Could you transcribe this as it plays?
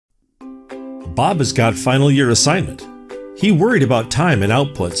Bob has got final year assignment. He worried about time and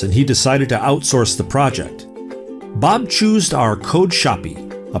outputs and he decided to outsource the project. Bob chose our Code Shoppy,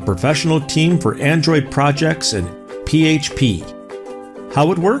 a professional team for Android projects and PHP.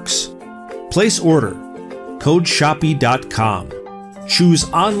 How it works? Place order. CodeShoppy.com. Choose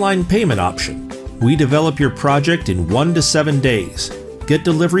online payment option. We develop your project in 1 to 7 days. Get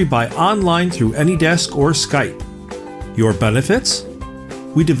delivery by online through AnyDesk or Skype. Your benefits?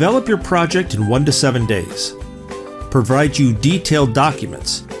 We develop your project in 1 to 7 days. Provide you detailed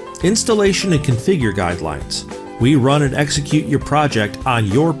documents, installation and configure guidelines. We run and execute your project on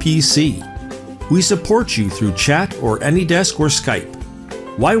your PC. We support you through chat or AnyDesk or Skype.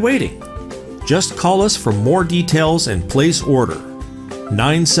 Why waiting? Just call us for more details and place order.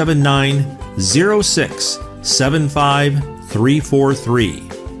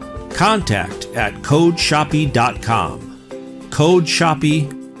 979-06-75343. Contact at CodeShoppy.com.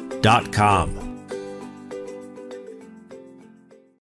 CodeShoppy.com.